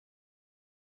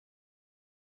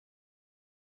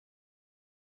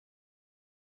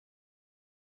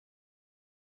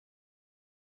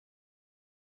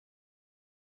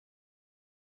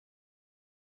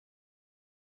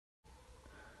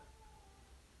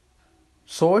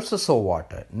Sources of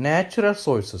water, natural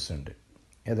sources ഉണ്ട്.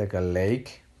 ഏതൊക്കെ?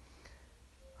 ലേക്ക്,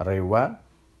 river,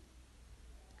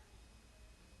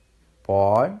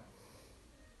 pond,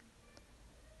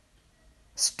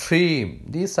 stream.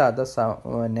 These are the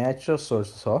natural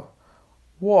sources of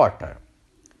water.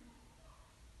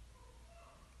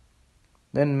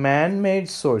 Then man-made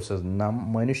sources,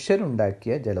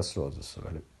 മനുഷ്യരുണ്ടാക്കിയ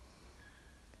ജലസ്രോതസ്സുകൾ.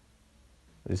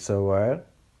 Reservoir,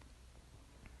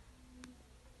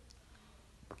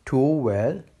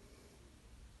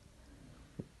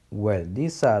 well.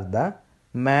 These are the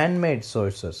man-made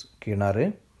sources. കിണർ,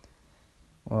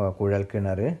 കുഴൽ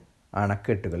കിണർ,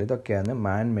 അണക്കെട്ടുകൾ, ഇതൊക്കെയാണ്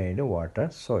മാൻ made water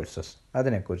sources.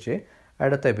 അതിനെക്കുറിച്ച്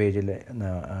അടുത്ത പേജിൽ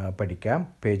പഠിക്കാം.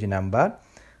 Page number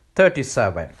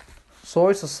 37.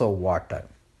 Sources of water.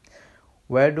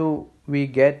 Where do we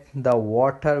get the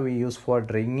water we use for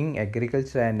drinking,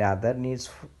 agriculture and other needs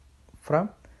from?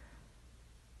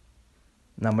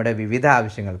 നമ്മുടെ വിവിധ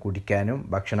ആവശ്യങ്ങൾ, കുടിക്കാനും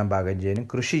ഭക്ഷണം പാകം ചെയ്യാനും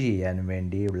കൃഷി ചെയ്യാനും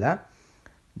വേണ്ടിയുള്ള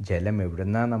ജലം എവിടെ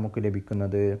നിന്നാണ് നമുക്ക്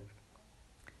ലഭിക്കുന്നത്?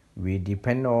 We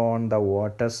depend on the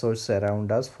water source around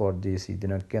us for this.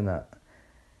 ഇതിനൊക്കെ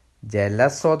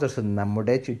ജലസ്രോതസ്,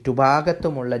 നമ്മുടെ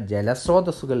ചുറ്റുഭാഗത്തുമുള്ള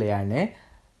ജലസ്രോതസ്സുകളെയാണ്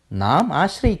നാം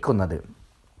ആശ്രയിക്കുന്നത്.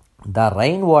 The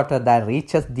rainwater that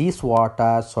reaches these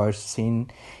water sources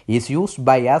is used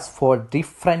by us for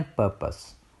different purpose.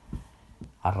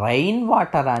 Rain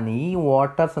വാട്ടറാണ്. ഈ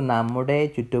വാട്ടർസ് നമ്മുടെ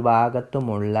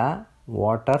ചുറ്റുഭാഗത്തുമുള്ള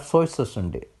വാട്ടർ സോഴ്സസ്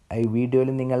ഉണ്ട്. ഈ വീഡിയോയിൽ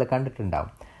നിങ്ങൾ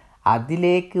കണ്ടിട്ടുണ്ടാവും.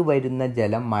 അതിലേക്ക് വരുന്ന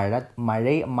ജലം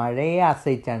മഴയെ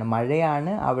ആശ്രയിച്ചാണ്.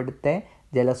 മഴയാണ് അവിടുത്തെ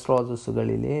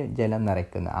ജലസ്രോതസ്സുകളിൽ ജലം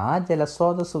നിറയ്ക്കുന്നത്. ആ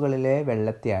ജലസ്രോതസ്സുകളിലെ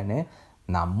വെള്ളത്തെയാണ്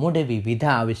നമ്മുടെ വിവിധ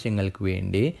ആവശ്യങ്ങൾക്ക്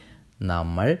വേണ്ടി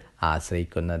നമ്മൾ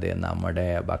ആശ്രയിക്കുന്നത്. നമ്മുടെ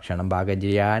ഭക്ഷണം പാകം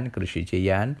ചെയ്യാൻ, കൃഷി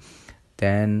ചെയ്യാൻ,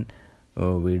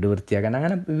 വീട് വൃത്തിയാക്കാൻ,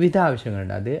 അങ്ങനെ വിവിധ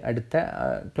ആവശ്യങ്ങളുണ്ട്. അത് അടുത്ത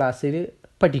ക്ലാസ്സിൽ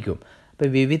പഠിക്കും. അപ്പോൾ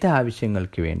വിവിധ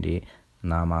ആവശ്യങ്ങൾക്ക് വേണ്ടി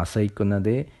നാം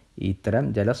ആശ്രയിക്കുന്നത് ഇത്തരം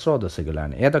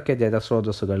ജലസ്രോതസ്സുകളാണ്. ഏതൊക്കെ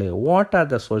ജലസ്രോതസ്സുകൾ? What are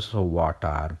the sources of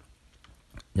water?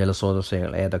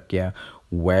 ജലസ്രോതസ്സുകൾ ഏതൊക്കെയാണ്?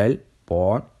 വെൽ,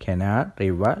 പോണ്ട്, കനാൽ,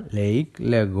 റിവർ, ലേക്ക്,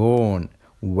 ലഗൂൺ.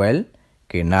 വെൽ,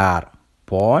 കിണർ.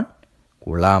 പോണ്ട്,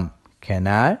 കുളം.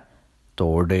 കനാൽ,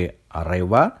 തോട്.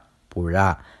 റിവർ, പുഴ.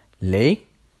 ലേക്ക്,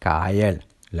 കായൽ.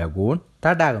 ലഗൂൺ,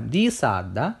 തടാകം. These are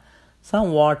the sum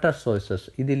water sources.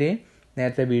 ഇതിൽ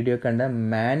നേരത്തെ വീഡിയോ കണ്ട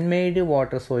മാൻമെയ്ഡ്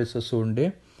വാട്ടർ സോഴ്സസും ഉണ്ട്,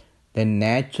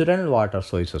 നാച്ചുറൽ വാട്ടർ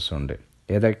സോഴ്സസും ഉണ്ട്.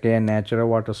 ഏതൊക്കെയാണ് natural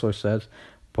water sources?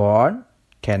 Pond,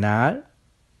 canal,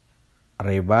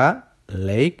 river,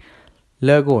 lake,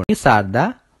 lagoon. These are the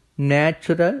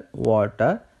natural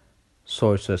water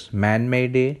sources.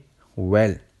 Man-made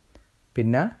well.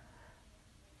 പിന്നെ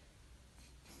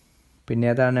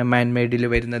ഏതാണ് മാൻമെയ്ഡിൽ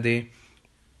വരുന്നത്?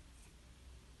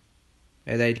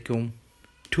 ഏതായിരിക്കും?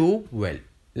 ട്യൂബ് വെൽ,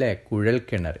 അല്ലേ? കുഴൽ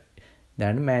കിണർ.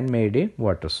 ഇതാണ് man-made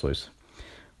water source.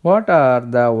 What are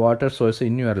the water source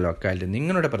in your locality?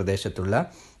 നിങ്ങളുടെ പ്രദേശത്തുള്ള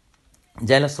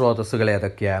ജലസ്രോതസ്സുകൾ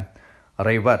ഏതൊക്കെയാണ്?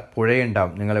 റിവർ,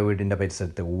 പുഴയുണ്ടാവും നിങ്ങളുടെ വീടിൻ്റെ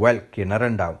പരിസരത്ത്. വെൽ,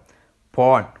 കിണറുണ്ടാവും.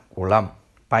 പോണ്ട്, കുളം.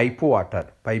 പൈപ്പ് വാട്ടർ,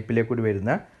 പൈപ്പിലേക്ക് കൂടി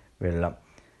വരുന്ന വെള്ളം.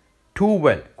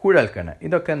 ട്യൂബ്, കുഴൽ കിണർ.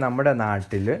 ഇതൊക്കെ നമ്മുടെ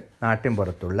നാട്ടിൻ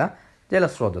പുറത്തുള്ള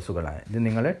ജലസ്രോതസ്സുകളാണ്. ഇത്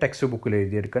നിങ്ങൾ ടെക്സ്റ്റ് ബുക്കിൽ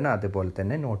എഴുതിയെടുക്കണം, അതുപോലെ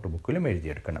തന്നെ not ബുക്കിലും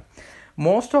എഴുതിയെടുക്കണം.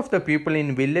 Most of the people in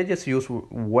villages use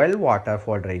well water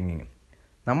for drinking.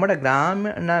 നമ്മുടെ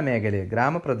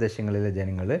ഗ്രാമപ്രദേശങ്ങളിലെ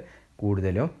ജനങ്ങൾ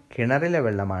കൂടുതലും കിണറിലെ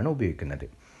വെള്ളമാണ് ഉപയോഗിക്കുന്നത്.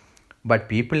 But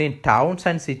people in towns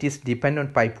and cities depend on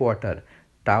pipe water.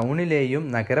 ടൗണിലെയും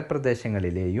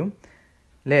നഗരപ്രദേശങ്ങളിലെയും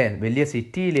വലിയ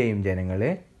സിറ്റിയിലെയും ജനങ്ങൾ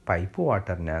പൈപ്പ്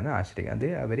വാട്ടറിനാണ് ആശ്രയിക്കുന്നത്.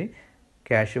 അത് അവർ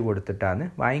ക്യാഷ് കൊടുത്തിട്ടാണ്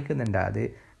വാങ്ങിക്കുന്നുണ്ട്. അത്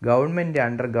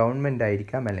അണ്ടർ ഗവൺമെൻറ്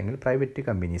ആയിരിക്കാം, അല്ലെങ്കിൽ പ്രൈവറ്റ്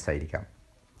കമ്പനീസ് ആയിരിക്കാം.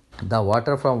 The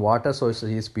water from water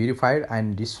sources is purified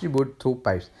and distribute through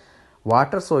pipes.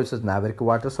 Water sources, അവർക്ക്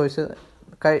വാട്ടർ സോഴ്സ്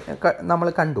നമ്മൾ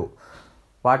കണ്ടു.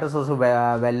 വാട്ടർ സോഴ്സ്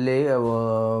വെല്ല്,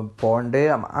 പോണ്ട്,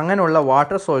 അങ്ങനെയുള്ള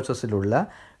വാട്ടർ സോഴ്സസിലുള്ള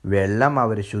വെള്ളം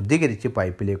അവർ ശുദ്ധീകരിച്ച്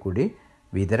പൈപ്പിലേക്ക് കൂടി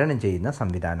വിതരണം ചെയ്യുന്ന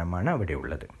സംവിധാനമാണ് അവിടെ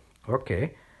ഉള്ളത്. Okay,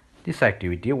 this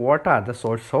activity. What are the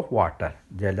source of water?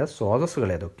 ജലസ്രോതസ്സുകൾ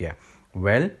ഏതൊക്കെയാണ്?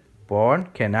 Well, pond,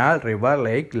 canal, river,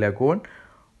 lake, lagoon,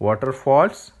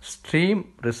 waterfalls, stream,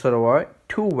 reservoir,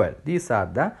 tube. These are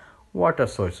the water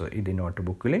sources. ഇത് നോട്ട്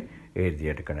ബുക്കിൽ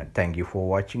എഴുതിയെടുക്കണം. Thank you for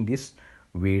watching this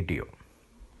video.